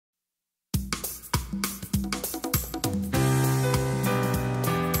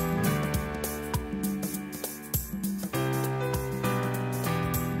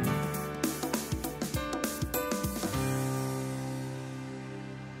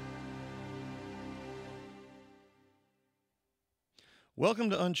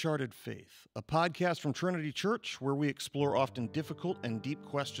Welcome to Uncharted Faith, a podcast from Trinity Church where we explore often difficult and deep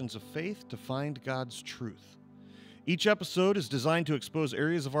questions of faith to find God's truth. Each episode is designed to expose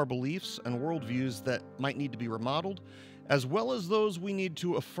areas of our beliefs and worldviews that might need to be remodeled, as well as those we need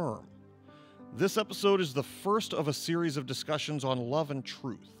to affirm. This episode is the first of a series of discussions on love and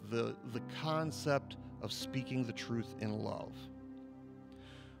truth, the concept of speaking the truth in love.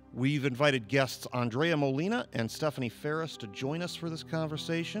 We've invited guests Andrea Molina and Stephanie Farris to join us for this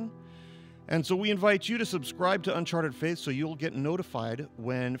conversation. And so we invite you to subscribe to Uncharted Faith so you'll get notified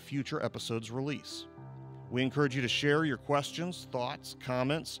when future episodes release. We encourage you to share your questions, thoughts,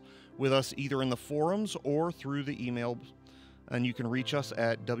 comments with us either in the forums or through the email. And you can reach us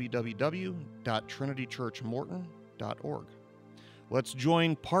at www.trinitychurchmorton.org. Let's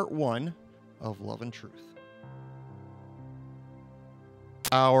join part one of Love and Truth.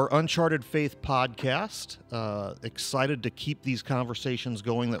 Our Uncharted Faith podcast. Excited to keep these conversations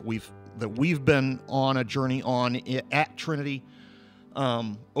going that we've been on a journey on at Trinity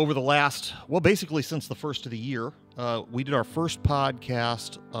over the last, basically since the first of the year. We did our first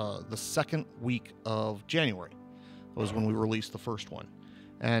podcast the second week of January. That was when we released the first one.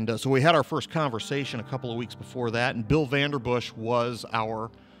 And so we had our first conversation a couple of weeks before that, and Bill Vanderbush was our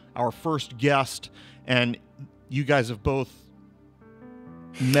first guest, and you guys have both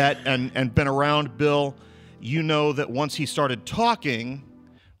met and been around Bill. You know that once he started talking,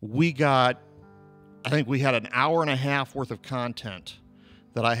 I think we had an hour and a half worth of content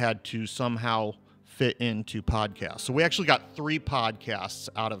that I had to somehow fit into podcasts. So we actually got 3 podcasts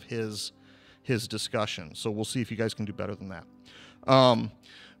out of his discussion. So we'll see if you guys can do better than that.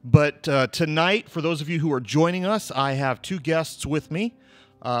 But tonight, for those of you who are joining us, I have 2 guests with me.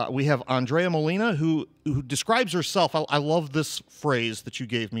 We have Andrea Molina, who describes herself, I love this phrase that you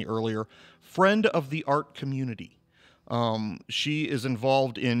gave me earlier, friend of the art community. She is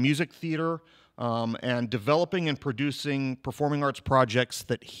involved in music theater and developing and producing performing arts projects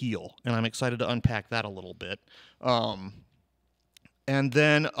that heal, and I'm excited to unpack that a little bit. And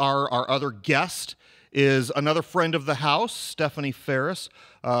then our other guest is another friend of the house, Stephanie Farris.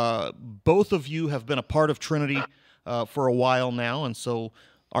 Both of you have been a part of Trinity for a while now, and so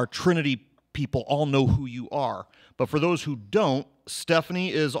our Trinity people all know who you are. But for those who don't,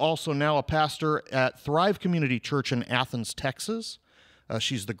 Stephanie is also now a pastor at Thrive Community Church in Athens, Texas.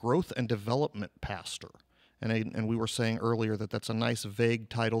 She's the growth and development pastor. And we were saying earlier that that's a nice vague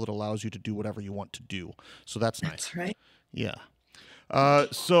title that allows you to do whatever you want to do. So that's nice. That's right. Yeah.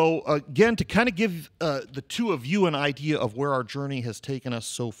 So again, to kind of give the two of you an idea of where our journey has taken us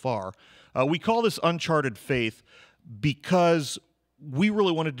so far, we call this Uncharted Faith because we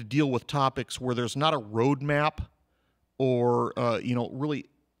really wanted to deal with topics where there's not a roadmap or, really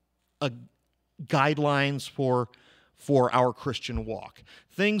guidelines for our Christian walk.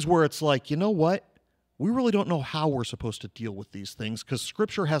 Things where it's like, you know what? We really don't know how we're supposed to deal with these things because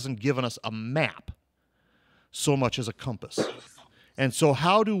Scripture hasn't given us a map so much as a compass. And so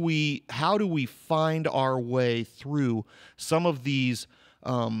how do we find our way through some of these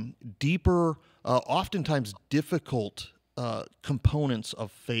deeper, oftentimes difficult components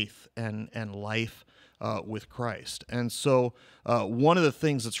of faith and life with Christ? And so one of the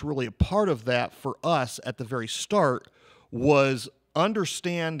things that's really a part of that for us at the very start was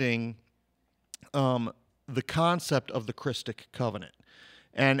understanding the concept of the Christic Covenant.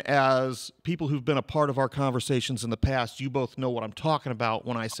 And as people who've been a part of our conversations in the past, you both know what I'm talking about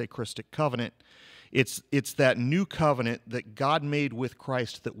when I say Christic Covenant. It's that new covenant that God made with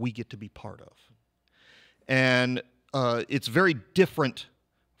Christ that we get to be part of. And it's very different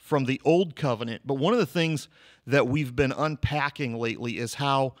from the old covenant, but one of the things that we've been unpacking lately is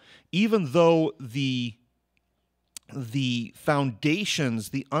how even though the foundations,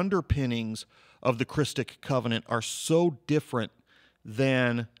 the underpinnings of the Christic Covenant are so different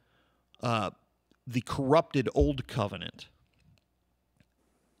than the corrupted old covenant,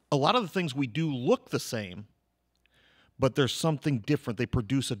 a lot of the things we do look the same, but there's something different. They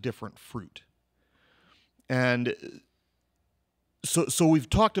produce a different fruit. And so we've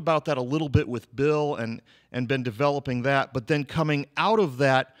talked about that a little bit with Bill and been developing that, but then coming out of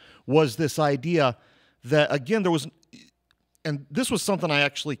that was this idea that, again, and this was something I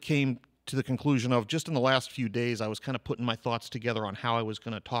actually came to the conclusion of just in the last few days. I was kind of putting my thoughts together on how I was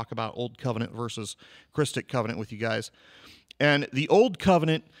going to talk about Old Covenant versus Christic Covenant with you guys. And the Old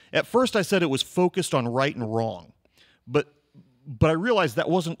Covenant, at first I said it was focused on right and wrong, but I realized that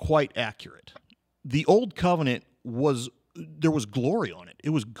wasn't quite accurate. The Old Covenant there was glory on it.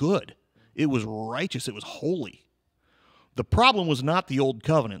 It was good. It was righteous. It was holy. The problem was not the Old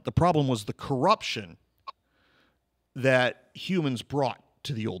Covenant. The problem was the corruption that humans brought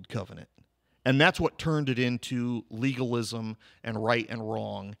to the old covenant. And that's what turned it into legalism and right and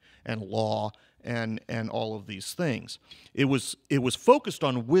wrong and law and all of these things. It was focused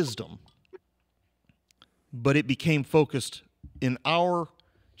on wisdom, but it became focused in our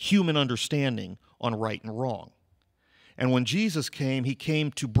human understanding on right and wrong. And when Jesus came, he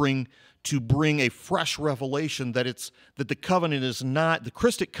came to bring a fresh revelation that the covenant is not, the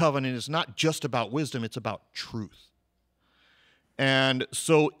Christic covenant is not just about wisdom, it's about truth. And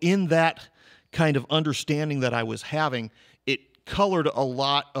so in that kind of understanding that I was having, it colored a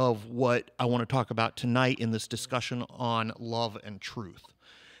lot of what I want to talk about tonight in this discussion on love and truth.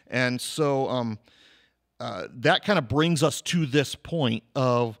 And so that kind of brings us to this point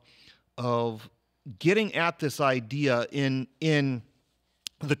of getting at this idea in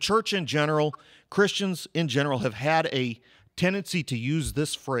the church in general. Christians in general have had a tendency to use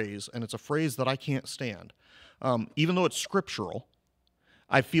this phrase, and it's a phrase that I can't stand. Even though it's scriptural,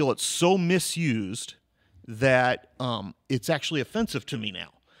 I feel it's so misused that it's actually offensive to me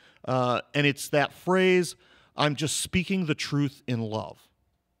now. And it's that phrase, I'm just speaking the truth in love.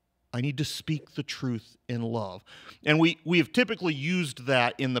 I need to speak the truth in love. And we have typically used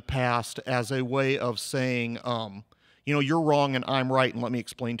that in the past as a way of saying, you're wrong and I'm right, and let me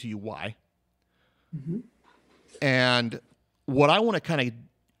explain to you why. Mm-hmm. And what I want to kind of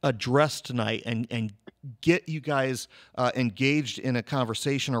address tonight and get you guys engaged in a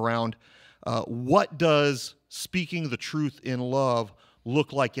conversation around what does speaking the truth in love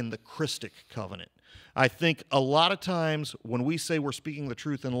look like in the Christic covenant. I think a lot of times when we say we're speaking the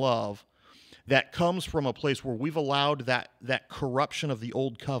truth in love, that comes from a place where we've allowed that corruption of the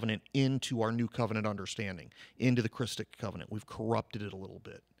old covenant into our new covenant understanding, into the Christic covenant. We've corrupted it a little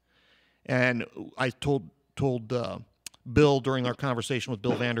bit. And I told Bill during our conversation with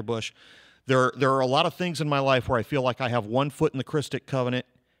Bill Vanderbush, there are a lot of things in my life where I feel like I have one foot in the Christic covenant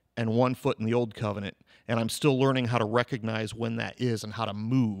and one foot in the old covenant, and I'm still learning how to recognize when that is and how to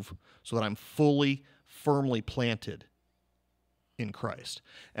move so that I'm firmly planted in Christ.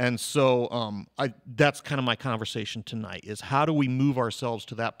 And so that's kind of my conversation tonight, is how do we move ourselves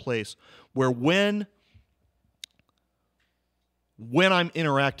to that place where when I'm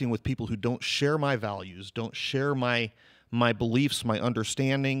interacting with people who don't share my values, don't share my beliefs, my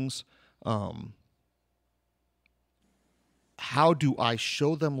understandings, how do I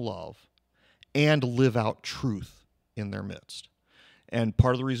show them love and live out truth in their midst? And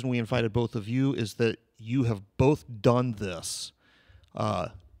part of the reason we invited both of you is that you have both done this.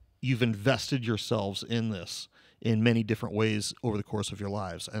 You've invested yourselves in this in many different ways over the course of your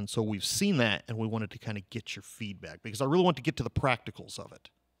lives. And so we've seen that, and we wanted to kind of get your feedback because I really want to get to the practicals of it.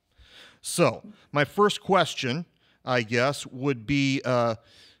 So my first question, I guess, would be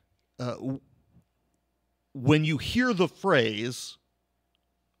when you hear the phrase,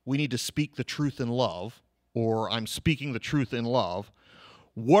 we need to speak the truth in love, or I'm speaking the truth in love,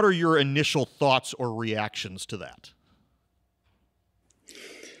 what are your initial thoughts or reactions to that?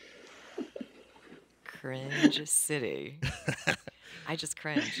 Cringe city. I just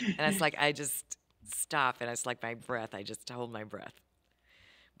cringe. And it's like I just stop, and it's like my breath. I just hold my breath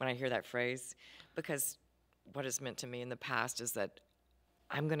when I hear that phrase, because what it's meant to me in the past is that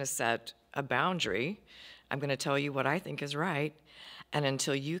I'm going to set a boundary. I'm going to tell you what I think is right, and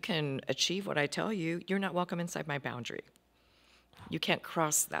until you can achieve what I tell you, you're not welcome inside my boundary. You can't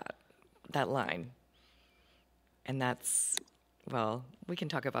cross that line. And that's, well, we can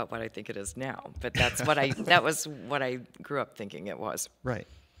talk about what I think it is now, but that was what I grew up thinking it was. Right.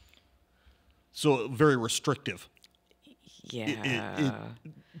 So very restrictive. Yeah. It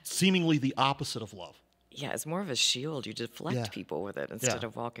seemingly the opposite of love. Yeah, it's more of a shield. You deflect people with it instead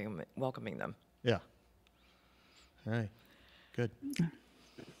of welcoming them. Yeah. All right. Good. How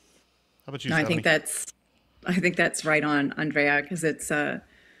about you, No, Stephanie? I think that's right on, Andrea, because it's in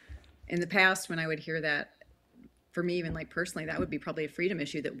the past when I would hear that, for me, even like personally, that would be probably a freedom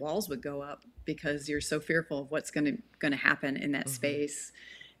issue, that walls would go up because you're so fearful of what's going to happen in that space,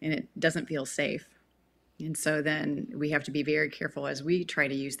 and it doesn't feel safe. And so then we have to be very careful as we try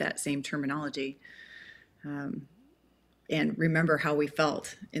to use that same terminology, and remember how we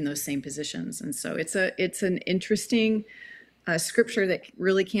felt in those same positions. And so it's an interesting scripture that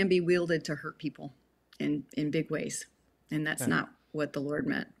really can be wielded to hurt people in big ways, and that's not what the Lord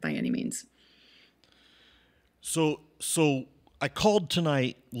meant by any means. So I called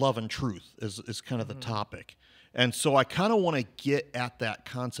tonight love and truth is kind of the topic. And so I kind of want to get at that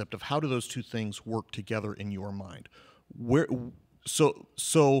concept of how do those two things work together in your mind.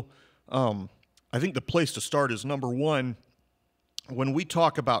 I think the place to start is, number one, when we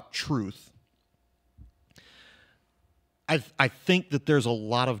talk about truth, I think that there's a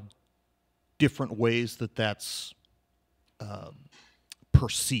lot of different ways that that's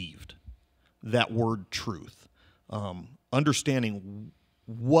perceived, that word truth. Understanding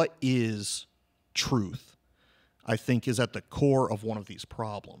what is truth, I think, is at the core of one of these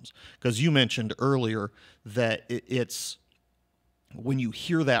problems. Because you mentioned earlier that it's, when you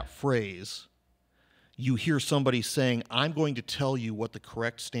hear that phrase, you hear somebody saying, I'm going to tell you what the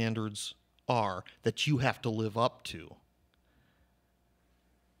correct standards are that you have to live up to.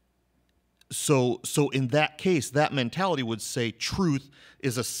 So in that case, that mentality would say truth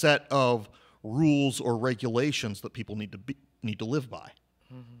is a set of rules or regulations that people need to live by.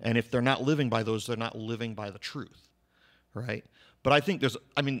 Mm-hmm. And if they're not living by those, they're not living by the truth, right? But I think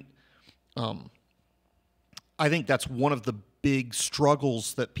I think that's one of the big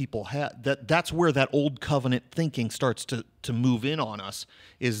struggles that people have. That's where that old covenant thinking starts to move in on us,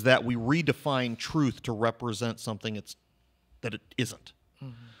 is that we redefine truth to represent something that it isn't.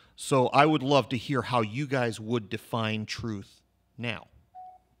 Mm-hmm. So I would love to hear how you guys would define truth now.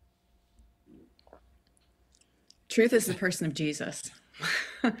 Truth is the person of Jesus.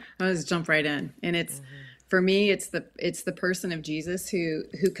 I'll just jump right in. And it's, for me, it's the person of Jesus who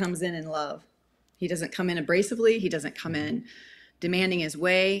comes in love. He doesn't come in abrasively. He doesn't come in demanding his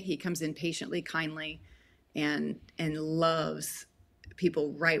way. He comes in patiently, kindly, and loves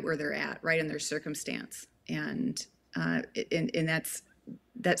people right where they're at, right in their circumstance. And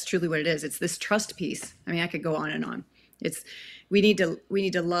that's truly what it is. It's this trust piece. I mean, I could go on and on. We need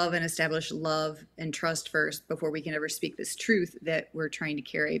to love and establish love and trust first before we can ever speak this truth that we're trying to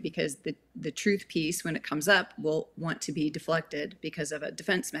carry, because the truth piece, when it comes up, will want to be deflected because of a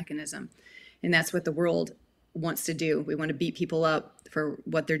defense mechanism. And that's what the world wants to do. We want to beat people up for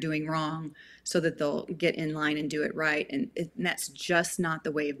what they're doing wrong so that they'll get in line and do it right. And that's just not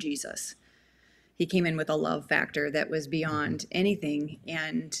the way of Jesus. He came in with a love factor that was beyond anything,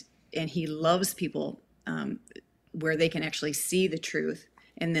 and he loves people where they can actually see the truth,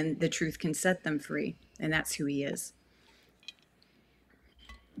 and then the truth can set them free, and that's who he is.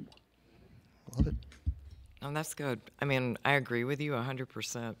 Love it. Oh, that's good. I mean, I agree with you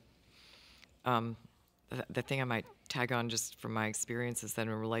 100%. The thing I might tag on just from my experience is that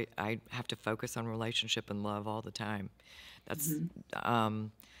I have to focus on relationship and love all the time. That's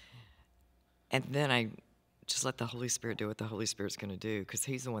and then I just let the Holy Spirit do what the Holy Spirit's going to do, because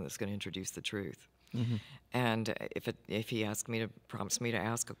he's the one that's going to introduce the truth. Mm-hmm. And if he prompts me to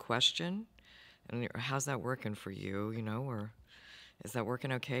ask a question, and how's that working for you, or is that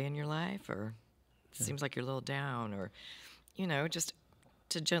working okay in your life, or it seems like you're a little down, or, just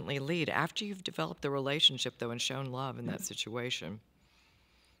to gently lead after you've developed the relationship, though, and shown love in that situation.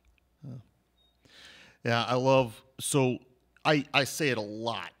 Yeah, so I say it a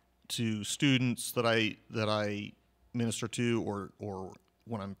lot to students that I minister to, or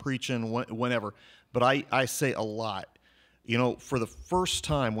when I'm preaching, whenever. But I say a lot, for the first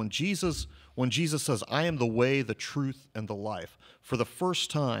time, when Jesus says, I am the way, the truth, and the life, for the first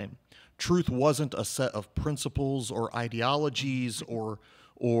time, truth wasn't a set of principles or ideologies or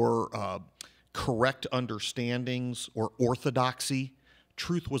correct understandings or orthodoxy.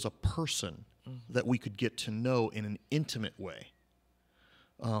 Truth was a person that we could get to know in an intimate way,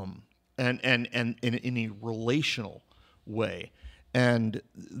 and in a relational way. And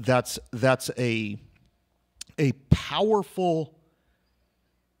that's a powerful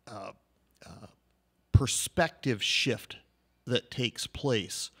perspective shift that takes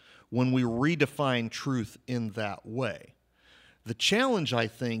place when we redefine truth in that way. The challenge, I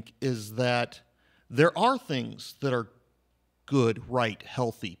think, is that there are things that are good, right,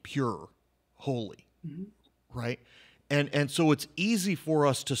 healthy, pure, holy, right? And so it's easy for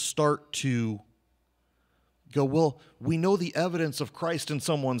us to start to go, well, we know the evidence of Christ in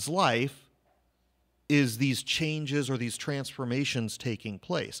someone's life is these changes or these transformations taking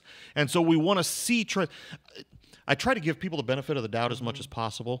place. And so we want to see, I try to give people the benefit of the doubt as much as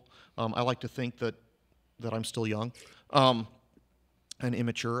possible. I like to think that I'm still young and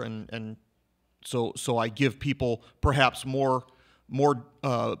immature, and so I give people perhaps more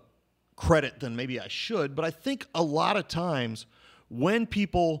credit than maybe I should. But I think a lot of times when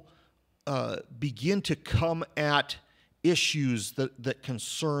people begin to come at issues that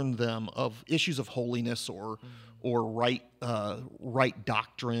concern them, of issues of holiness or right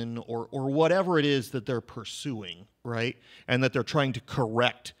doctrine or whatever it is that they're pursuing, right, and that they're trying to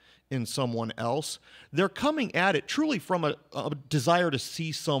correct in someone else, they're coming at it truly from a desire to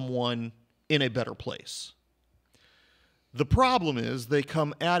see someone in a better place. The problem is they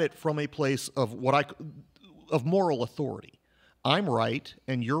come at it from a place of of moral authority. I'm right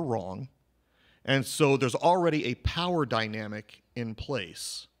and you're wrong, And so there's already a power dynamic in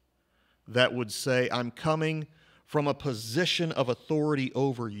place that would say, I'm coming from a position of authority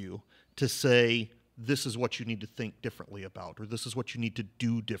over you to say, this is what you need to think differently about, or this is what you need to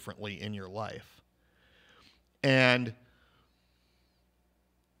do differently in your life. And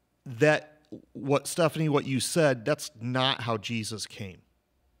that, Stephanie, what you said, that's not how Jesus came.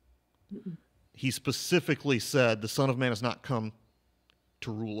 He specifically said, the Son of Man has not come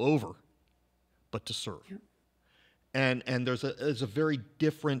to rule over, but to serve. Yep. And there's a very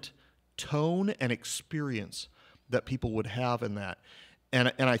different tone and experience that people would have in that.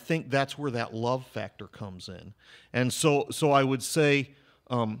 And I think that's where that love factor comes in. And so I would say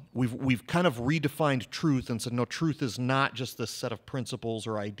we've kind of redefined truth and said, no, truth is not just this set of principles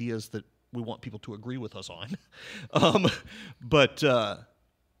or ideas that we want people to agree with us on. But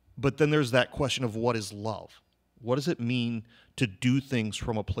then there's that question of what is love? What does it mean to do things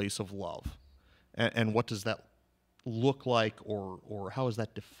from a place of love? And what does that look like, or how is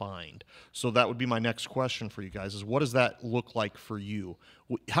that defined? So that would be my next question for you guys, is what does that look like for you?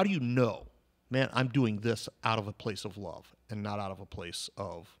 How do you know, man, I'm doing this out of a place of love and not out of a place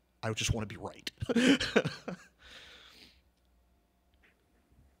of, I just want to be right?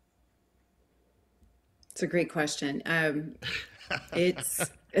 It's a great question.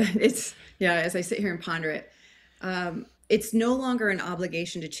 It's yeah, as I sit here and ponder it, it's no longer an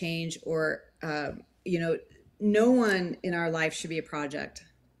obligation to change, or no one in our life should be a project.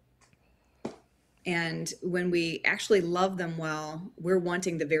 And when we actually love them well, we're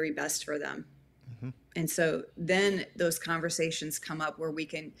wanting the very best for them. Mm-hmm. And so then those conversations come up where we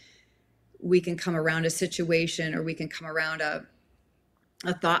can come around a situation, or we can come around a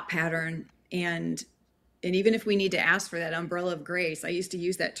thought pattern, and even if we need to ask for that umbrella of grace. I used to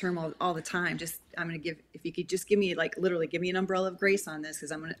use that term all the time. If you could just give me, like, literally give me an umbrella of grace on this,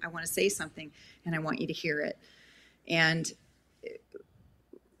 because I want to say something and I want you to hear it. And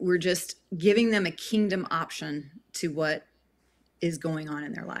we're just giving them a kingdom option to what is going on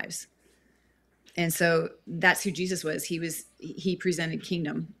in their lives. And so that's who Jesus was. He presented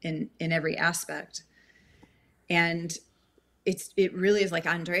kingdom in every aspect. And it really is, like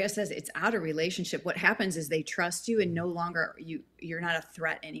Andrea says, it's out of relationship. What happens is they trust you, and no longer you're not a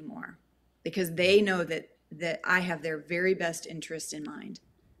threat anymore, because they know that I have their very best interest in mind,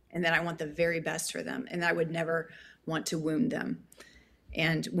 and that I want the very best for them, and I would never want to wound them.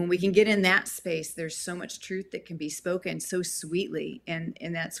 And when we can get in that space, there's so much truth that can be spoken so sweetly. And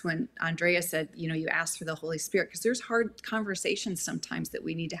that's when Andrea said, you ask for the Holy Spirit, because there's hard conversations sometimes that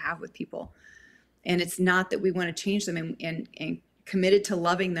we need to have with people. And it's not that we want to change them, and committed to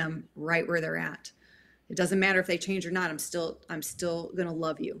loving them right where they're at. It doesn't matter if they change or not. I'm still going to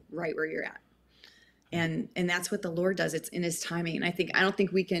love you right where you're at. And that's what the Lord does. It's in his timing. And I don't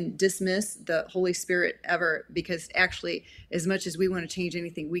think we can dismiss the Holy Spirit ever, because actually, as much as we want to change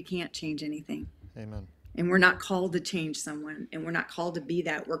anything, we can't change anything. Amen. And we're not called to change someone, and we're not called to be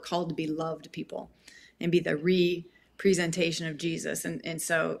that. We're called to be loved people and be the representation of Jesus. And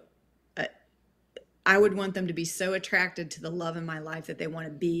so I would want them to be so attracted to the love in my life that they want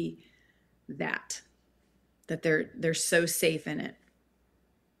to be that they're so safe in it,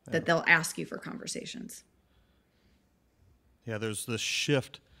 that they'll ask you for conversations. Yeah, there's this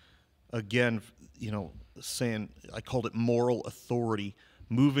shift again, saying, I called it moral authority,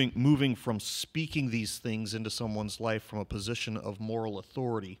 moving from speaking these things into someone's life from a position of moral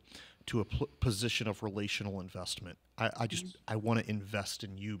authority to a position of relational investment. I want to invest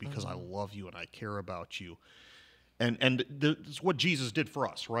in you because I love you and I care about you. And it's what Jesus did for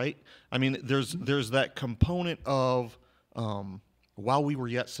us, right? I mean, there's that component of while we were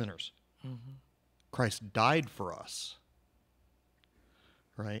yet sinners, Christ died for us,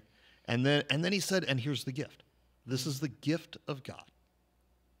 right? And then he said, and here's the gift. This is the gift of God.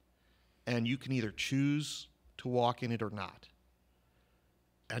 And you can either choose to walk in it or not.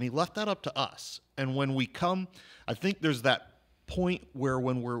 And he left that up to us. And when we come, I think there's that point where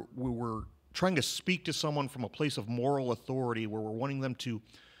when we're trying to speak to someone from a place of moral authority, where we're wanting them to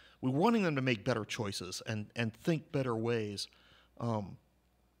make better choices and think better ways,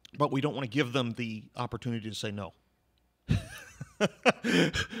 but we don't want to give them the opportunity to say no.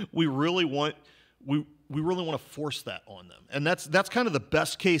 we really want to force that on them, and that's kind of the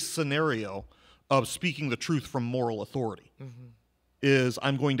best case scenario of speaking the truth from moral authority. Mm-hmm. Is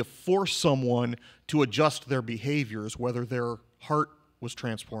I'm going to force someone to adjust their behaviors, whether their heart was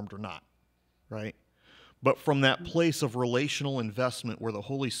transformed or not, right? But from that place of relational investment where the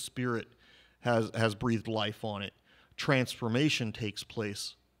Holy Spirit has breathed life on it, transformation takes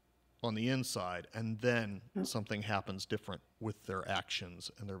place on the inside, and then something happens different with their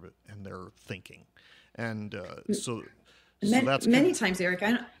actions and their thinking, and so that's many times, Eric.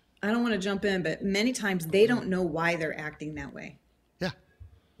 I don't want to jump in, but many times they don't know why they're acting that way. yeah,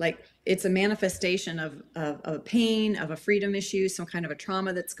 Like it's a manifestation of a pain, of a freedom issue, some kind of a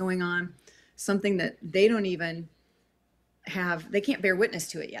trauma that's going on, something that they don't even have, they can't bear witness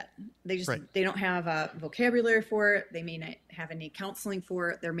to it yet. They don't have a vocabulary for it. They may not have any counseling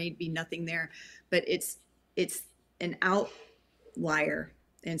for it. There may be nothing there, but it's an outlier.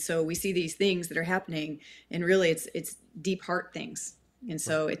 And so we see these things that are happening, and really it's deep heart things. And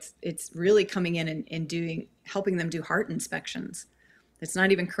so it's really coming in and helping them do heart inspections. It's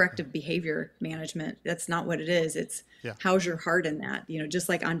not even corrective behavior management. That's not what it is. It's how's your heart in that? Just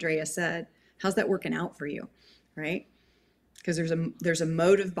like Andrea said, how's that working out for you? Right? Because there's a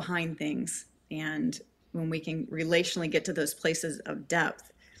motive behind things. And when we can relationally get to those places of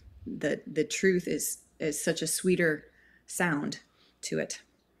depth, the truth is such a sweeter sound to it.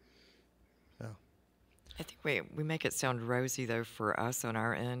 I think we make it sound rosy, though, for us on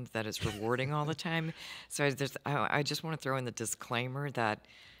our end, that it's rewarding all the time. So I just want to throw in the disclaimer that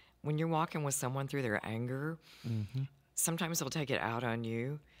when you're walking with someone through their anger, sometimes they'll take it out on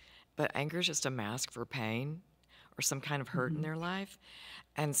you, but anger is just a mask for pain or some kind of hurt in their life.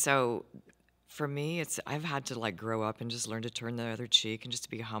 And so for me, I've had to grow up and just learn to turn the other cheek and just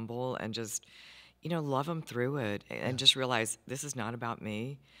to be humble and just, love them through it and just realize this is not about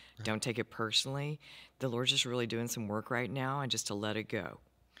me. Right. Don't take it personally. The Lord's just really doing some work right now, and just to let it go.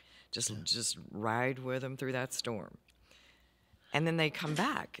 Just ride with them through that storm. And then they come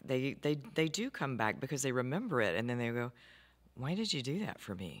back. They do come back because they remember it, and then they go, why did you do that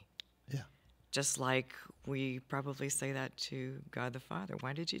for me? Yeah. Just like we probably say that to God the Father.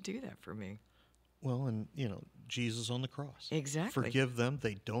 Why did you do that for me? Well, and, Jesus on the cross. Exactly. Forgive them.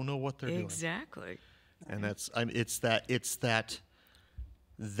 They don't know what they're doing. Exactly. And it's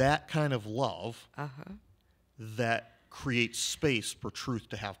that kind of love that creates space for truth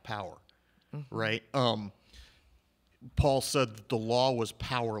to have power, right? Paul said that the law was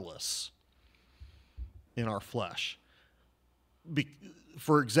powerless in our flesh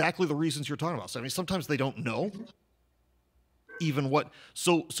for exactly the reasons you're talking about. So, sometimes they don't know even what.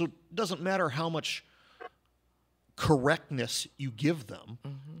 So it doesn't matter how much correctness you give them.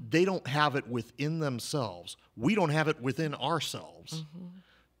 They don't have it within themselves. We don't have it within ourselves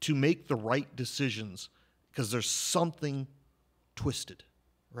to make the right decisions, because there's something twisted,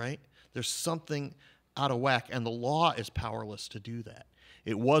 right? There's something out of whack, and the law is powerless to do that.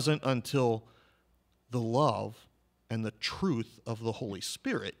 It wasn't until the love and the truth of the Holy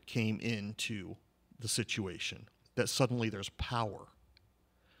Spirit came into the situation that suddenly there's power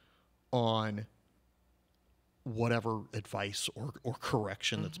on whatever advice or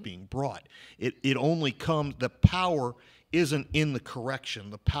correction that's being brought. It only comes, the power isn't in the correction,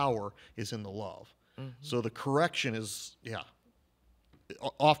 the power is in the love. So the correction is,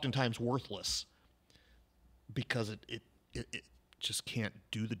 oftentimes worthless because it just can't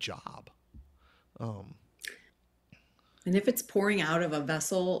do the job. And if it's pouring out of a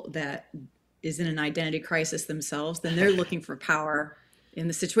vessel that is in an identity crisis themselves, then they're looking for power in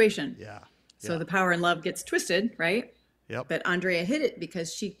the situation. So the power and love gets twisted, right? Yep. But Andrea hit it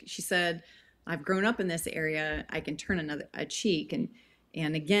because she said, I've grown up in this area. I can turn a cheek. And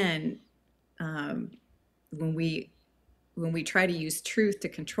again, when we try to use truth to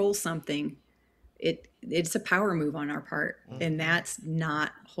control something, it's a power move on our part, and that's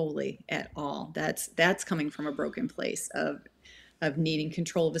not holy at all. That's coming from a broken place of needing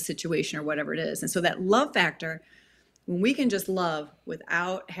control of a situation or whatever it is. And so that love factor, when we can just love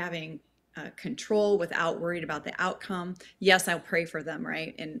without having control, without worried about the outcome. Yes, I'll pray for them,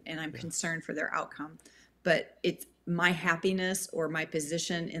 right? And I'm concerned for their outcome. But it's my happiness or my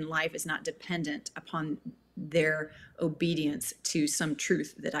position in life is not dependent upon their obedience to some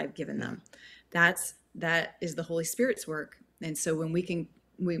truth that I've given them. That is the Holy Spirit's work. And so when we can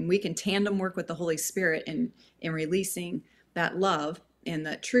tandem work with the Holy Spirit in releasing that love and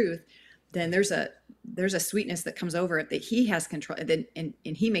that truth, then there's a sweetness that comes over it that He has control, and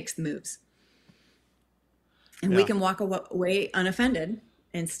He makes the moves, and we can walk away unoffended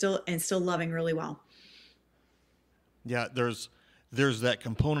and still loving really well. Yeah, there's that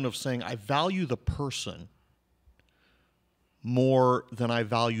component of saying I value the person more than I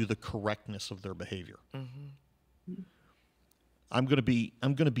value the correctness of their behavior. I'm going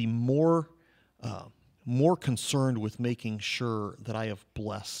to be more concerned with making sure that I have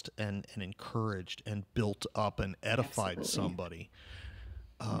blessed and encouraged and built up and edified somebody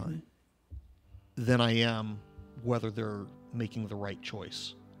than I am whether they're making the right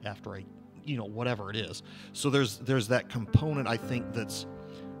choice after I, whatever it is. So there's that component, I think, that's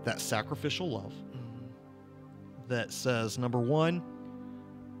that sacrificial love that says, number one,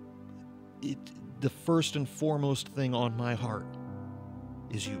 the first and foremost thing on my heart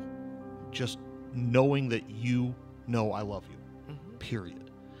is you. Just knowing that you know I love you,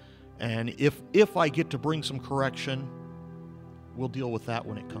 period. And if I get to bring some correction, we'll deal with that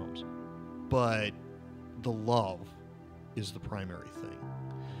when it comes. But the love is the primary thing.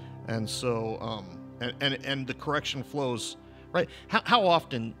 And so, and the correction flows, right? How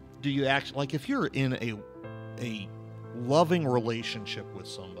often do you actually, like if you're in a loving relationship with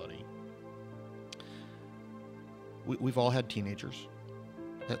somebody, we've all had teenagers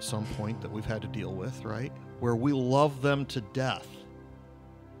at some point that we've had to deal with, right? Where we love them to death,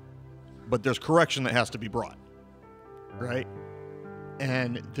 but there's correction that has to be brought, right?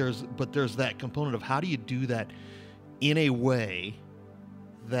 And there's that component of how do you do that in a way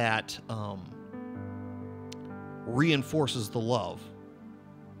that reinforces the love,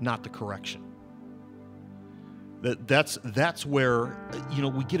 not the correction. That's where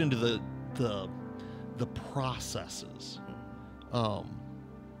we get into the processes.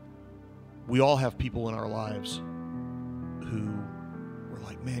 We all have people in our lives who we're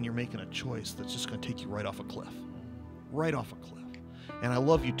like, man, you're making a choice that's just going to take you right off a cliff. Right off a cliff. And I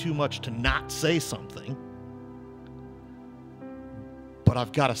love you too much to not say something, but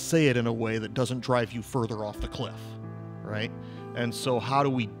I've got to say it in a way that doesn't drive you further off the cliff, right? And so how do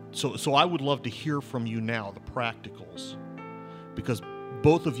we, so I would love to hear from you now, the practicals, because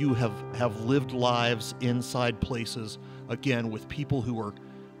both of you have lived lives inside places, again, with people who are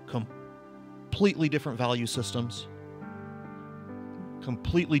completely different value systems,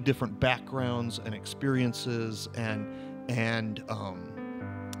 completely different backgrounds and experiences and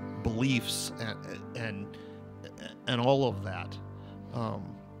beliefs and all of that.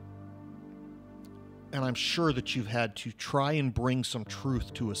 And I'm sure that you've had to try and bring some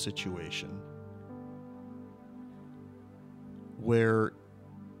truth to a situation where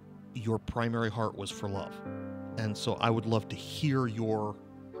your primary heart was for love. And so I would love to hear your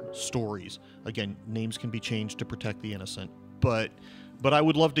stories. Again, names can be changed to protect the innocent, but I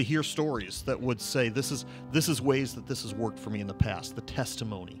would love to hear stories that would say this is ways that this has worked for me in the past, the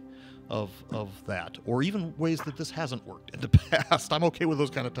testimony of that, or even ways that this hasn't worked in the past. I'm okay with those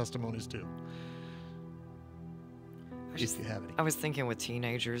kind of testimonies too. If you have any. I was thinking with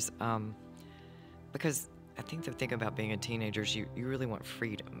teenagers, because I think the thing about being a teenager is you really want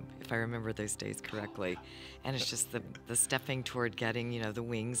freedom, if I remember those days correctly. And it's just the stepping toward getting, the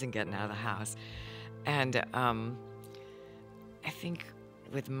wings and getting out of the house. And I think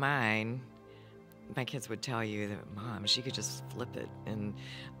with mine, my kids would tell you that Mom, she could just flip it and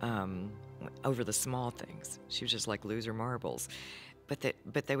over the small things. She was just like loser marbles. But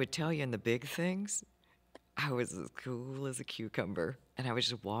they would tell you in the big things, I was as cool as a cucumber, and I would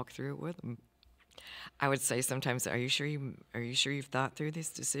just walk through it with them. I would say sometimes, "Are you sure you've thought through this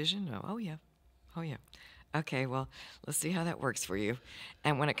decision?" Oh yeah. Okay, well, let's see how that works for you.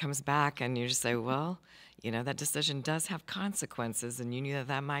 And when it comes back, and you just say, "Well, that decision does have consequences, and you knew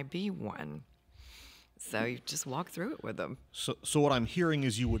that might be one." So you just walk through it with them. So what I'm hearing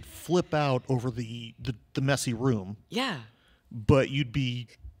is you would flip out over the messy room. Yeah. But you'd be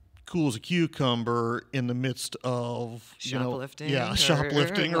cool as a cucumber in the midst of shoplifting.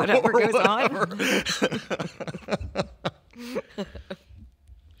 Shoplifting or whatever goes whatever. On.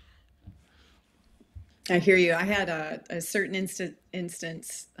 I hear you. I had a certain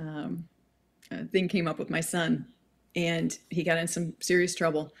instance thing came up with my son, and he got in some serious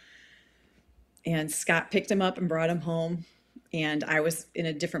trouble. And Scott picked him up and brought him home, and I was in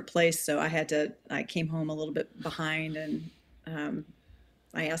a different place, so I came home a little bit behind, and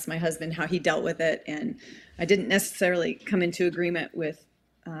I asked my husband how he dealt with it, and I didn't necessarily come into agreement with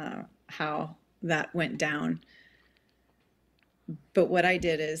how that went down. But what I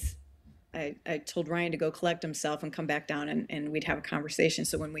did is I told Ryan to go collect himself and come back down, and we'd have a conversation.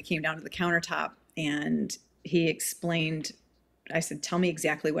 So when we came down to the countertop and he explained, I said, "Tell me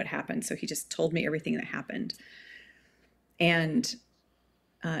exactly what happened." So he just told me everything that happened. And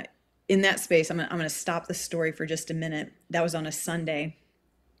in that space, I'm going to stop the story for just a minute. That was on a Sunday.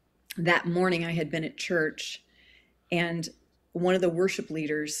 That morning I had been at church, and one of the worship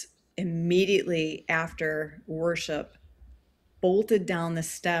leaders immediately after worship bolted down the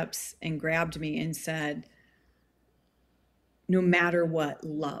steps and grabbed me and said, "No matter what,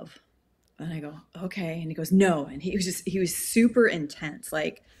 love." And I go, "Okay." And he goes, "No." And he was super intense,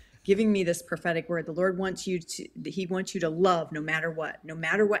 like giving me this prophetic word. The Lord wants you to love no matter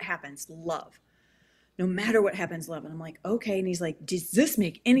what happens, love. no matter what happens, love. And I'm like, okay. And he's like, does this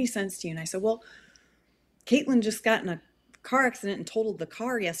make any sense to you? And I said, well, Caitlin just got in a car accident and totaled the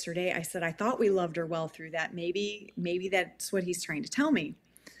car yesterday. I said, I thought we loved her well through that. Maybe that's what he's trying to tell me.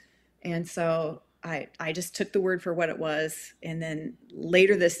 And so I just took the word for what it was. And then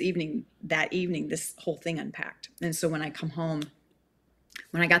later that evening, this whole thing unpacked. And so when I come home,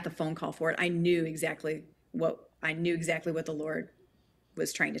 when I got the phone call for it, I knew exactly what the Lord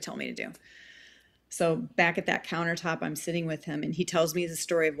was trying to tell me to do. So back at that countertop, I'm sitting with him and he tells me the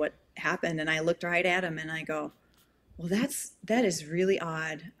story of what happened. And I looked right at him and I go, well, that is really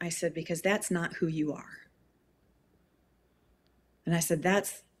odd. I said, because that's not who you are. And I said,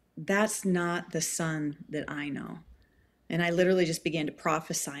 that's not the son that I know. And I literally just began to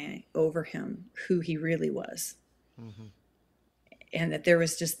prophesy over him who he really was. Mm-hmm. And that there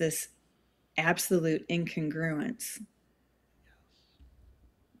was just this absolute incongruence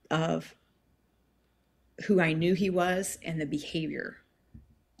of who I knew he was and the behavior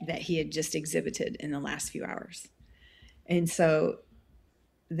that he had just exhibited in the last few hours. And so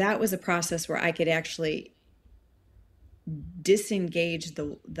that was a process where I could actually disengage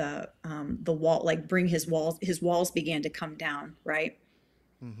the wall, like bring his walls began to come down, right?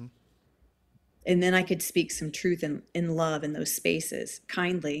 Mm-hmm. And then I could speak some truth in love in those spaces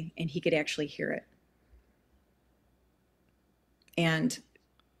kindly, and he could actually hear it. And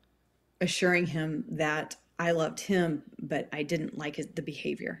assuring him that I loved him, but I didn't like the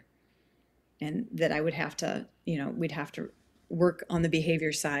behavior. And that I would have to, we'd have to work on the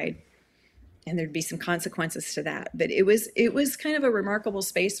behavior side, and there'd be some consequences to that. But it was kind of a remarkable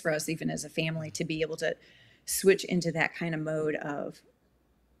space for us, even as a family, to be able to switch into that kind of mode of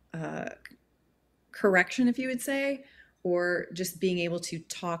correction, if you would say, or just being able to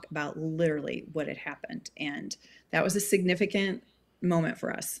talk about literally what had happened. And that was a significant moment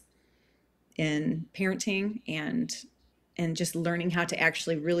for us in parenting and just learning how to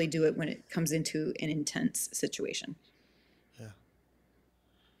actually really do it when it comes into an intense situation. Yeah.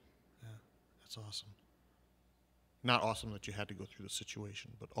 That's awesome. Not awesome that you had to go through the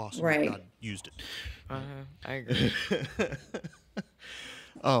situation, but awesome that God used it. I agree.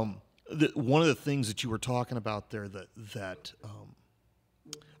 One of the things that you were talking about there that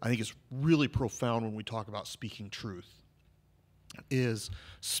I think is really profound when we talk about speaking truth is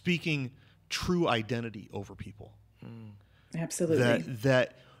speaking true identity over people. Absolutely.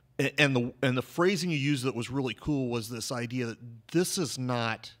 And the phrasing you used that was really cool was this idea that this is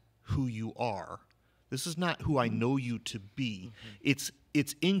not who you are. This is not who I know you to be. Mm-hmm.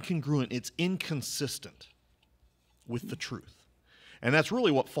 It's incongruent. It's inconsistent with the truth. And that's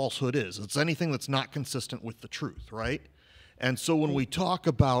really what falsehood is. It's anything that's not consistent with the truth, right? And so when we talk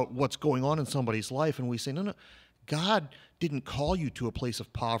about what's going on in somebody's life and we say, no, God didn't call you to a place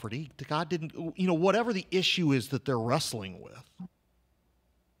of poverty. God didn't, whatever the issue is that they're wrestling with,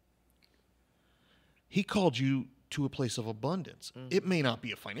 he called you to a place of abundance. Mm-hmm. It may not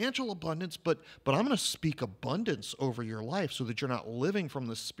be a financial abundance, but I'm going to speak abundance over your life so that you're not living from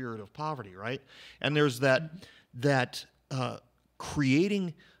the spirit of poverty, right? And there's that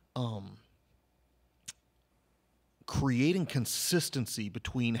creating consistency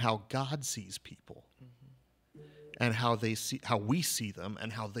between how God sees people and how we see them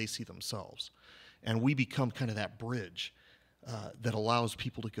and how they see themselves. And we become kind of that bridge that allows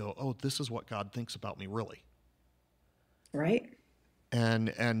people to go, oh, this is what God thinks about me, really. Right.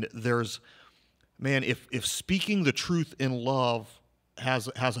 And there's, man, if speaking the truth in love has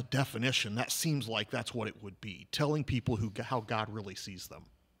a definition, that seems like that's what it would be. Telling people how God really sees them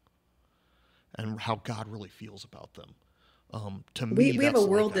and how God really feels about them. To me, we have a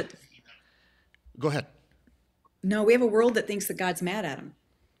world that. Go ahead. No, we have a world that thinks that God's mad at them.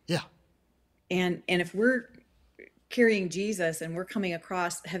 Yeah. And if we're carrying Jesus and we're coming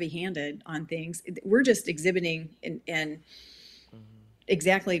across heavy-handed on things, we're just exhibiting and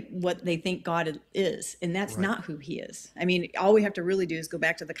exactly what they think God is, and that's not who he is. I mean, all we have to really do is go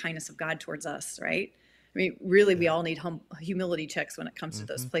back to the kindness of God towards us, right? I mean, really, we all need humility checks when it comes to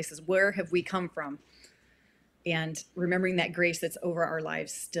those places. Where have we come from? And remembering that grace that's over our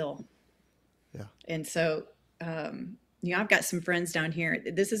lives still. Yeah. And so, I've got some friends down here.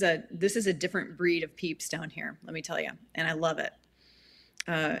 This is a different breed of peeps down here, let me tell you, and I love it.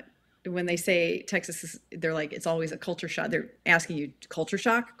 When they say Texas they're like, it's always a culture shock. They're asking you, culture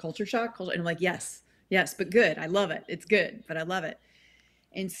shock. And I'm like, yes, but good. I love it. It's good, but I love it.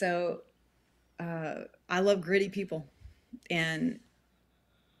 And so I love gritty people, and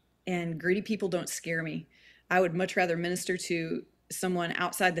gritty people don't scare me. I would much rather minister to someone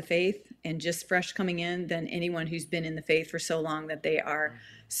outside the faith and just fresh coming in than anyone who's been in the faith for so long that they are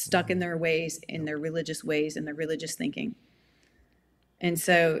stuck in their ways, in their religious ways, and their religious thinking. And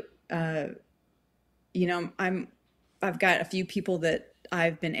so, I've got a few people that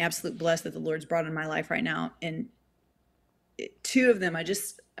I've been absolute blessed that the Lord's brought in my life right now. And two of them, I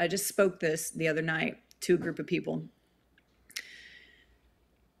just spoke this the other night to a group of people.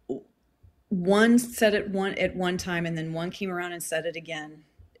 One said it at one time, and then one came around and said it again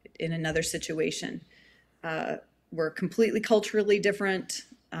in another situation. We're completely culturally different.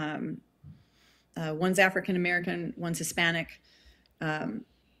 One's African American, one's Hispanic.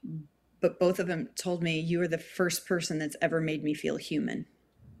 But both of them told me, you are the first person that's ever made me feel human.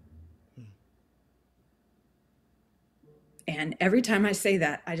 And every time I say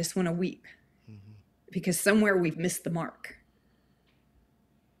that, I just want to weep. Because somewhere we've missed the mark.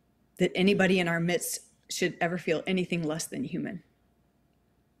 That anybody in our midst should ever feel anything less than human.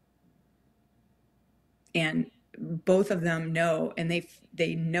 And both of them know, and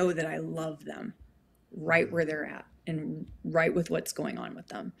they know that I love them right where they're at and right with what's going on with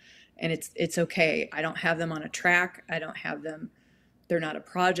them. And it's okay. I don't have them on a track. I don't have them, they're not a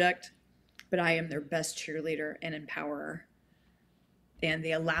project, but I am their best cheerleader and empowerer. And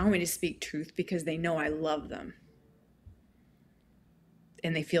they allow me to speak truth because they know I love them.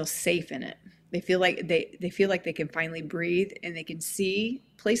 And they feel safe in it. They feel like they can finally breathe and they can see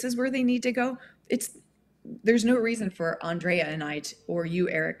places where they need to go. There's no reason for Andrea and I or you,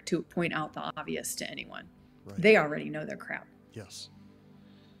 Eric, to point out the obvious to anyone. Right. They already know their crap. Yes.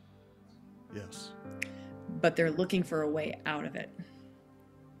 Yes. But they're looking for a way out of it.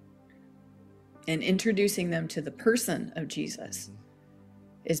 And introducing them to the person of Jesus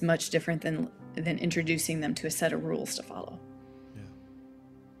is much different than introducing them to a set of rules to follow.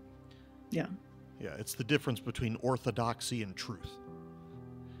 Yeah. Yeah, it's the difference between orthodoxy and truth,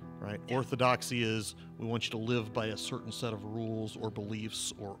 right? Yeah. Orthodoxy is we want you to live by a certain set of rules or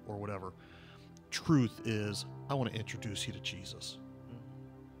beliefs or whatever. Truth is I want to introduce you to Jesus.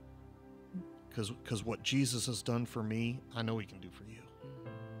 Because what Jesus has done for me, I know he can do for you.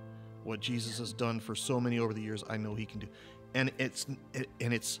 What Jesus has done for so many over the years, I know he can do. And it's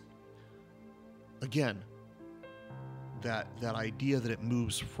again, that idea that it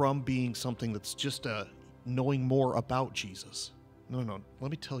moves from being something that's just knowing more about Jesus. No, let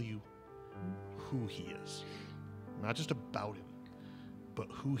me tell you who he is. Not just about him, but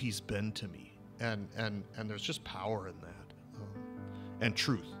who he's been to me. And there's just power in that. And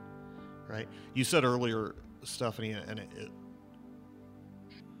truth, right? You said earlier, Stephanie, and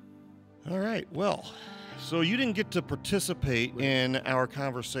all right, well, so you didn't get to participate in our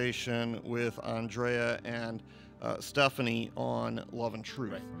conversation with Andrea and Stephanie on Love and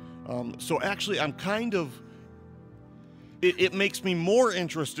Truth. Right. So actually, I'm kind of, it makes me more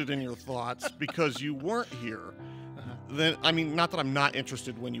interested in your thoughts because you weren't here. Then, I mean, not that I'm not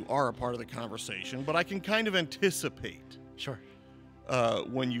interested when you are a part of the conversation, but I can kind of anticipate. Sure.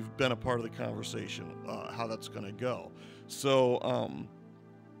 When you've been a part of the conversation, how that's going to go. So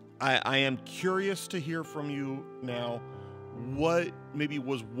I am curious to hear from you now. What maybe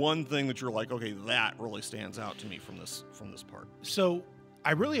was one thing that you're like, okay, that really stands out to me from this part? So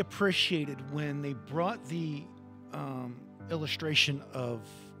I really appreciated when they brought the illustration of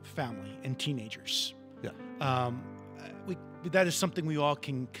family and teenagers. Yeah. That is something we all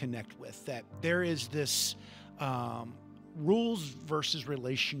can connect with, that there is this rules versus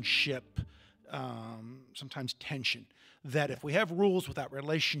relationship, sometimes tension, that if we have rules without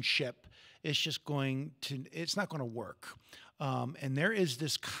relationship, it's not going to work. And there is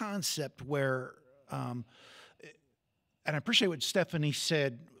this concept where, and I appreciate what Stephanie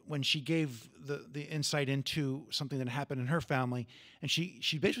said when she gave the insight into something that happened in her family, and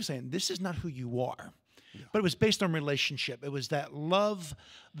she basically saying, this is not who you are. Yeah. But it was based on relationship. It was that love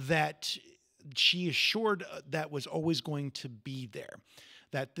that she assured that was always going to be there,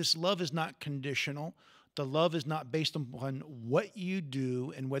 that this love is not conditional. The love is not based upon what you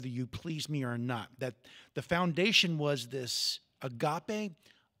do and whether you please me or not. That the foundation was this agape,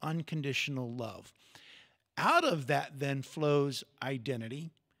 unconditional love. Out of that then flows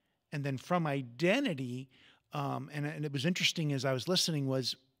identity. And then from identity, and it was interesting as I was listening,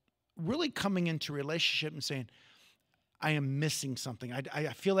 was really coming into relationship and saying, I am missing something.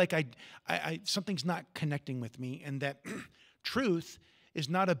 I feel like I something's not connecting with me. And that truth is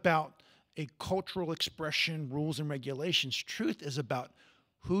not about a cultural expression, rules and regulations. Truth is about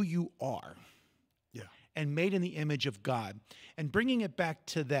who you are. Yeah. And made in the image of God. And bringing it back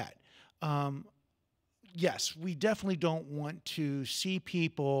to that, yes, we definitely don't want to see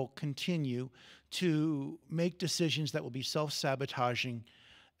people continue to make decisions that will be self-sabotaging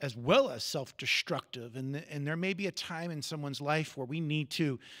as well as self-destructive. And there may be a time in someone's life where we need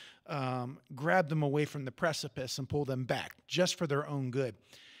to grab them away from the precipice and pull them back just for their own good.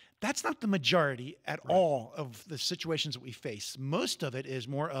 That's not the majority at all of the situations that we face. Most of it is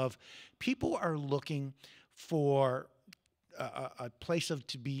more of people are looking for a place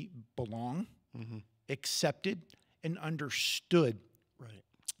to belong, accepted, and understood. Right.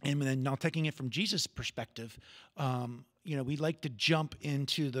 And then now taking it from Jesus' perspective, we like to jump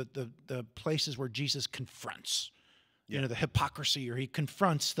into the places where Jesus confronts, the hypocrisy, or he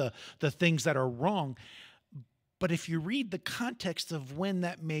confronts the things that are wrong. But if you read the context of when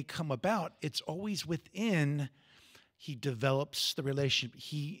that may come about, it's always within. He develops the relationship.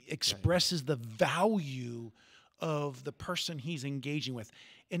 He expresses the value of the person he's engaging with.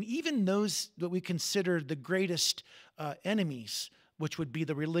 And even those that we consider the greatest enemies, which would be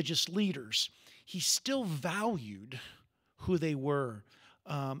the religious leaders, he still valued who they were.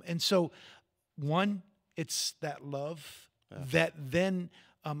 And so, one, it's that love that then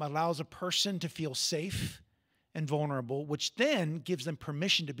allows a person to feel safe and vulnerable, which then gives them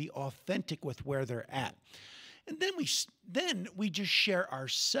permission to be authentic with where they're at. And then we just share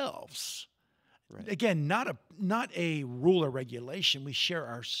ourselves. Right. Again, not a rule or regulation. We share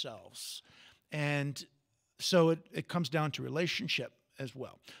ourselves. And so it comes down to relationship as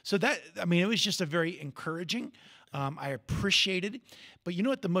well. So it was just a very encouraging. I appreciated it. But you know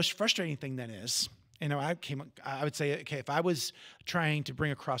what the most frustrating thing then is? I would say, okay, if I was trying to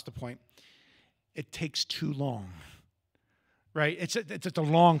bring across the point, it takes too long. Right? It's a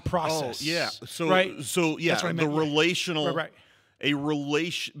long process. Oh, yeah. So, right? So yeah, that's what I meant. The relational, right.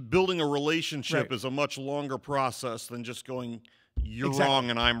 Building a relationship is a much longer process than just going, you're wrong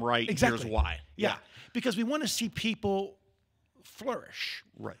and I'm right. Exactly. Here's why. Yeah. Because we want to see people flourish.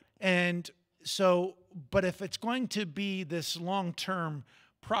 Right. And so, but if it's going to be this long-term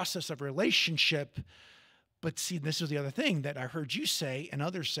process of relationship, but see, this is the other thing that I heard you say and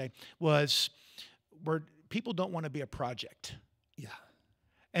others say was where people don't want to be a project. Yeah.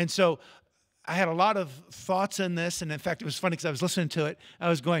 And so I had a lot of thoughts in this. And in fact, it was funny because I was listening to it. I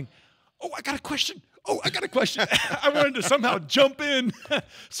was going, oh, I got a question. I wanted to somehow jump in.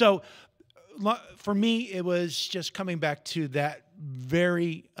 So for me, it was just coming back to that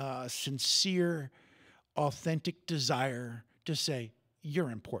very sincere, authentic desire to say,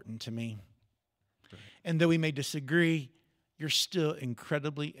 you're important to me. Right. And though we may disagree, you're still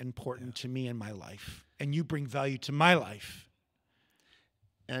incredibly important to me in my life. And you bring value to my life.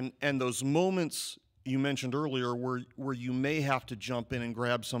 And those moments you mentioned earlier where you may have to jump in and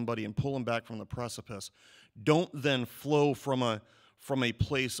grab somebody and pull them back from the precipice, don't then flow from a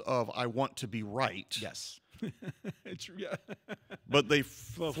place of I want to be right. Yes. But they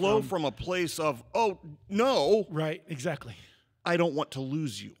flow from a place of, oh, no. Right, exactly. I don't want to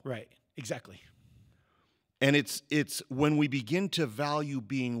lose you. Right, exactly. And it's when we begin to value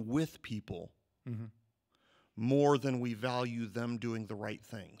being with people more than we value them doing the right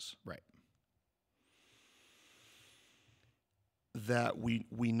things. Right. That we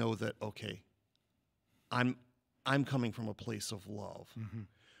know that, okay, I'm coming from a place of love.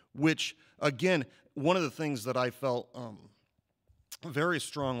 Which, again, one of the things that I felt very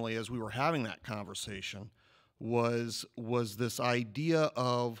strongly as we were having that conversation was this idea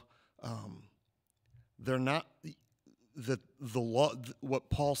of they're not that the law. What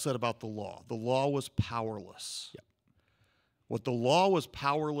Paul said about the law was powerless. Yep. What the law was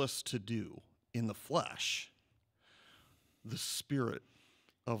powerless to do in the flesh, the Spirit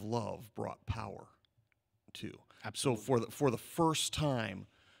of love brought power to. Absolutely. So for the first time,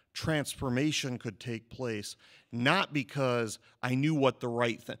 transformation could take place, not because I knew what the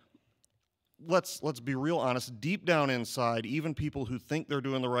right thing. Let's be real honest. Deep down inside, even people who think they're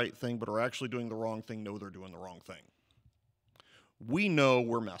doing the right thing but are actually doing the wrong thing know they're doing the wrong thing. We know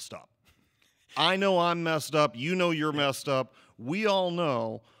we're messed up. I know I'm messed up. You know you're messed up. We all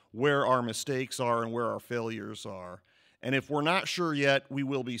know where our mistakes are and where our failures are. And if we're not sure yet, we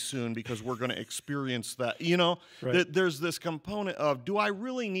will be soon because we're going to experience that. Right. There's this component of, do I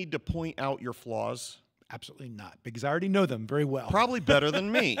really need to point out your flaws? Absolutely not, because I already know them very well. Probably better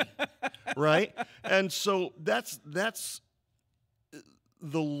than me, right? And so that's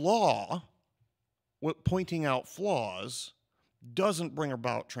the law, pointing out flaws doesn't bring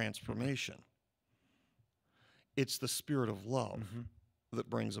about transformation. It's the Spirit of love that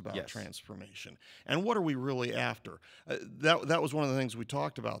brings about transformation. And what are we really after? That was one of the things we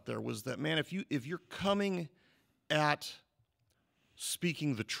talked about there was that, man, if you're coming at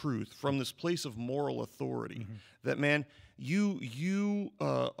speaking the truth from this place of moral authority, that, man, you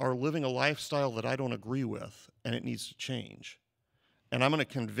are living a lifestyle that I don't agree with, and it needs to change. And I'm going to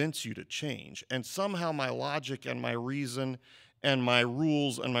convince you to change. And somehow my logic and my reason and my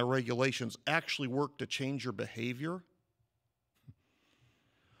rules and my regulations actually work to change your behavior.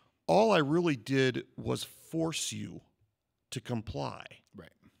 All I really did was force you to comply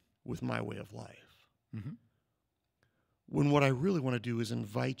with my way of life. When what I really want to do is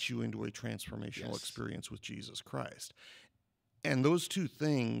invite you into a transformational experience with Jesus Christ. And those two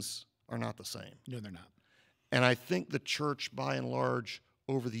things are not the same. No, they're not. And I think the church, by and large,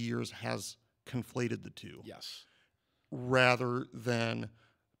 over the years has conflated the two. Yes. Rather than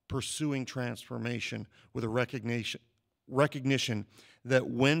pursuing transformation with a recognition that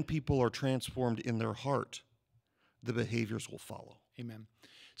when people are transformed in their heart, the behaviors will follow. Amen.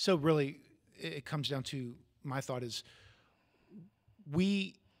 So really, it comes down to, my thought is,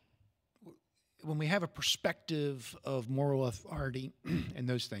 when we have a perspective of moral authority and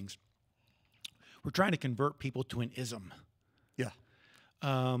those things, we're trying to convert people to an ism. Yeah.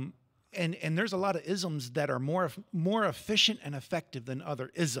 And there's a lot of isms that are more efficient and effective than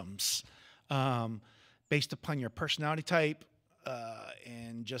other isms, based upon your personality type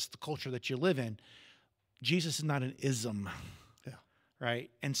and just the culture that you live in. Jesus is not an ism. Yeah.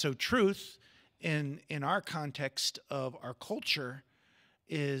 Right? And so truth in our context of our culture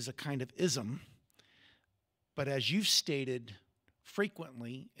is a kind of ism. But as you've stated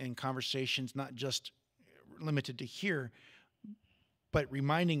frequently in conversations, not just limited to here, but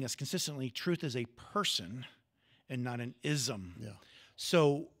reminding us consistently, truth is a person and not an ism. Yeah.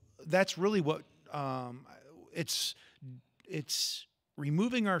 So that's really what it's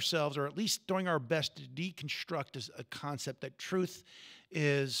removing ourselves, or at least doing our best to deconstruct a concept that truth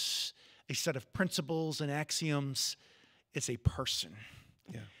is a set of principles and axioms. It's a person.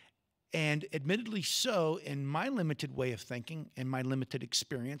 Yeah. And admittedly so, in my limited way of thinking and my limited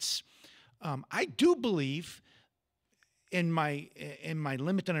experience, I do believe in my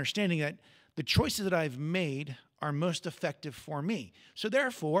limited understanding that the choices that I've made are most effective for me. So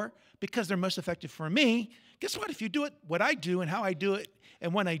therefore, because they're most effective for me, guess what? If you do it what I do and how I do it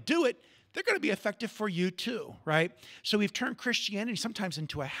and when I do it, they're going to be effective for you too, right? So we've turned Christianity sometimes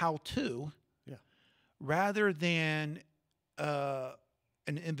into a how-to rather than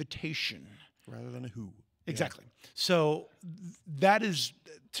an invitation. Rather than a who. Exactly. Yeah. So that is,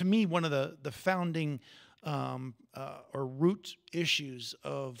 to me, one of the founding or root issues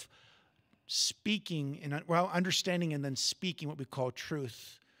of speaking and understanding and then speaking what we call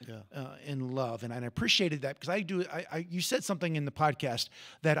truth in love. And I appreciated that because you said something in the podcast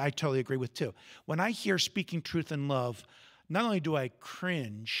that I totally agree with too. When I hear speaking truth in love, not only do I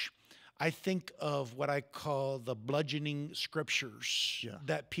cringe, I think of what I call the bludgeoning scriptures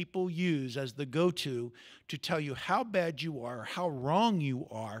that people use as the go-to to tell you how bad you are, how wrong you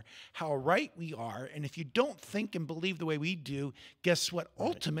are, how right we are. And if you don't think and believe the way we do, guess what? Right.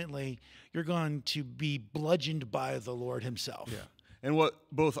 Ultimately, you're going to be bludgeoned by the Lord himself. Yeah. And what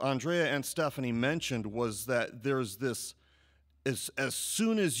both Andrea and Stephanie mentioned was that there's this, as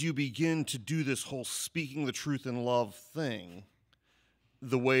soon as you begin to do this whole speaking the truth in love thing,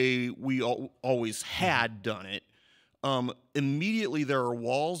 the way we always had done it, immediately there are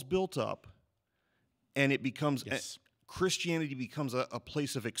walls built up, and it becomes Christianity becomes a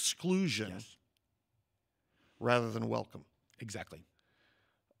place of exclusion rather than welcome. Exactly.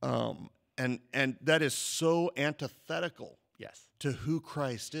 And that is so antithetical to who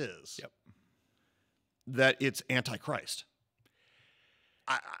Christ is that it's antichrist.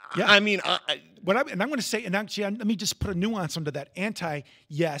 I mean, I'm going to say, and actually, let me just put a nuance onto that.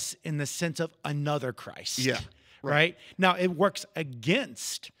 Yes, in the sense of another Christ. Yeah. Right? Now, it works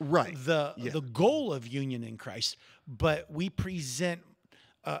against the goal of union in Christ, but we present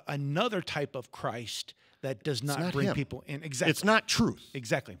another type of Christ that does not bring people in. Exactly. It's not truth.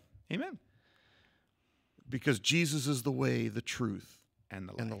 Exactly. Amen. Because Jesus is the way, the truth, and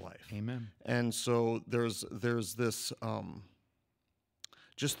the life. Amen. And so there's this...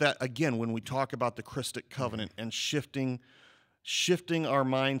 just that, again, when we talk about the Christic Covenant and shifting our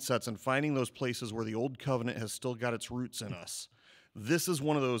mindsets and finding those places where the old covenant has still got its roots in us, this is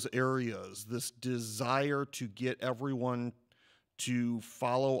one of those areas, this desire to get everyone to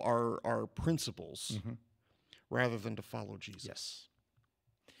follow our principles rather than to follow Jesus. Yes.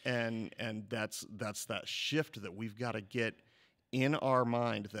 And that's that shift that we've got to get in our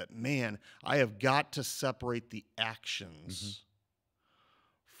mind that, man, I have got to separate the actions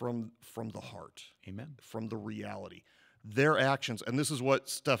from the heart. Amen. From the reality. Their actions, and this is what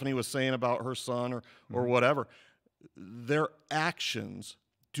Stephanie was saying about her son or whatever. their actions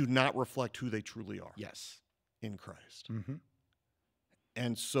do not reflect who they truly are Yes. in Christ. Mm-hmm.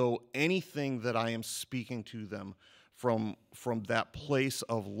 And so anything that I am speaking to them from that place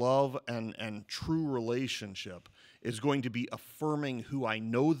of love and true relationship is going to be affirming who I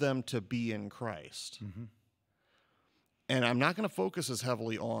know them to be in Christ. Mm-hmm. And I'm not going to focus as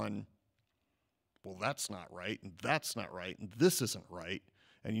heavily on, well, that's not right, and that's not right, and this isn't right,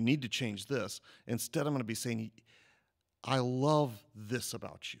 and you need to change this. Instead, I'm going to be saying, I love this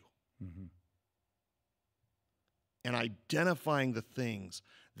about you. Mm-hmm. And identifying the things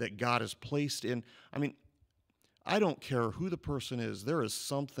that God has placed in. I mean, I don't care who the person is. There is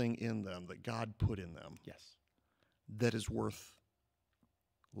something in them that God put in them Yes. that is worth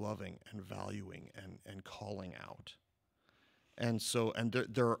loving and valuing and calling out. And so, and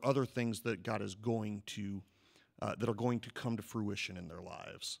there are other things that God is going to, that are going to come to fruition in their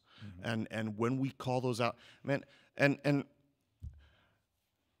lives. Mm-hmm. And when we call those out, man, and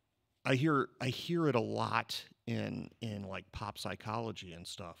I hear it a lot in like pop psychology and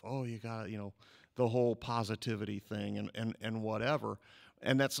stuff. Oh, you got, the whole positivity thing and whatever.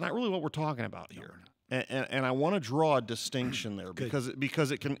 And that's not really what we're talking about here. And I want to draw a distinction there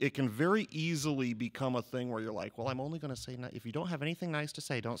because it can very easily become a thing where you're like, well, I'm only going to say, if you don't have anything nice to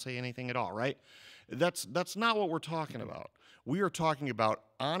say, don't say anything at all, right? That's not what we're talking about. We are talking about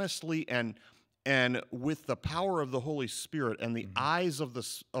honestly and with the power of the Holy Spirit and the eyes of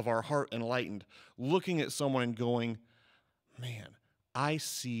our heart enlightened, looking at someone and going, man, I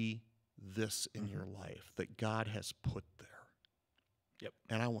see this in your life that God has put there. Yep.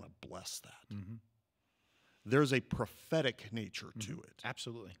 And I want to bless that. Mm-hmm. There's a prophetic nature to it.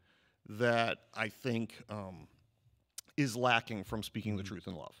 Absolutely. That I think is lacking from speaking the truth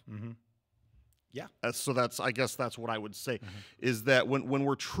in love. Mm-hmm. Yeah. So I guess that's what I would say, is that when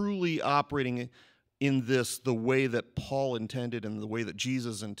we're truly operating in this the way that Paul intended and the way that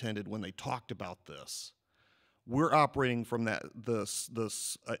Jesus intended when they talked about this, we're operating from a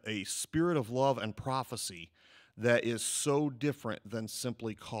spirit of love and prophecy that is so different than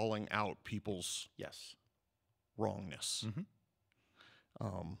simply calling out people's wrongness. Mm-hmm.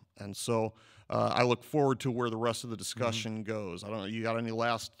 And so I look forward to where the rest of the discussion goes. I don't know, you got any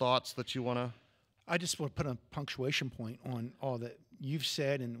last thoughts that you want to? I just want to put a punctuation point on all that you've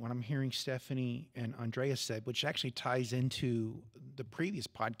said and what I'm hearing Stephanie and Andrea said, which actually ties into the previous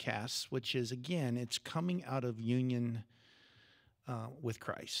podcasts, which is, again, it's coming out of union with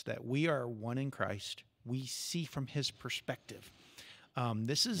Christ, that we are one in Christ. We see from his perspective.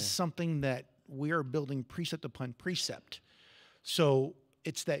 This is something that we are building precept upon precept. So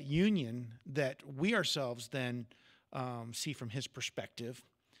it's that union that we ourselves then see from his perspective,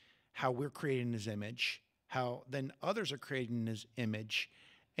 how we're created in his image, how then others are created in his image,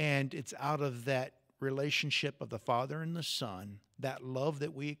 and it's out of that relationship of the Father and the Son, that love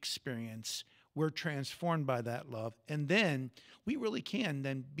that we experience, we're transformed by that love, and then we really can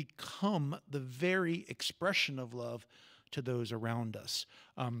then become the very expression of love to those around us.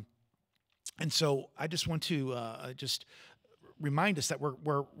 And so I just want to just remind us that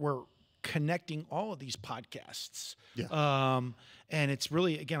we're connecting all of these podcasts. Yeah. And it's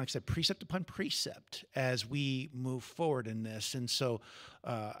really, again, like I said, precept upon precept as we move forward in this. And so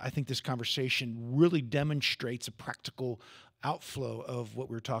I think this conversation really demonstrates a practical outflow of what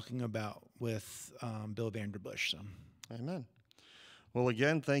we're talking about with Bill Vanderbush. So. Amen. Well,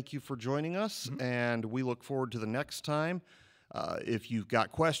 again, thank you for joining us, and we look forward to the next time. If you've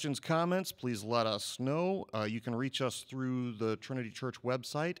got questions, comments, please let us know. You can reach us through the Trinity Church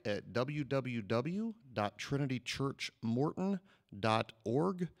website at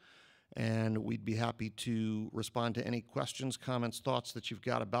www.trinitychurchmorton.org, and we'd be happy to respond to any questions, comments, thoughts that you've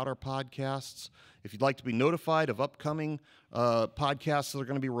got about our podcasts. If you'd like to be notified of upcoming podcasts that are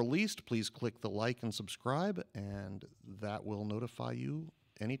going to be released, please click the like and subscribe, and that will notify you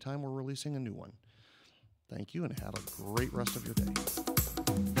anytime we're releasing a new one. Thank you, and have a great rest of your day.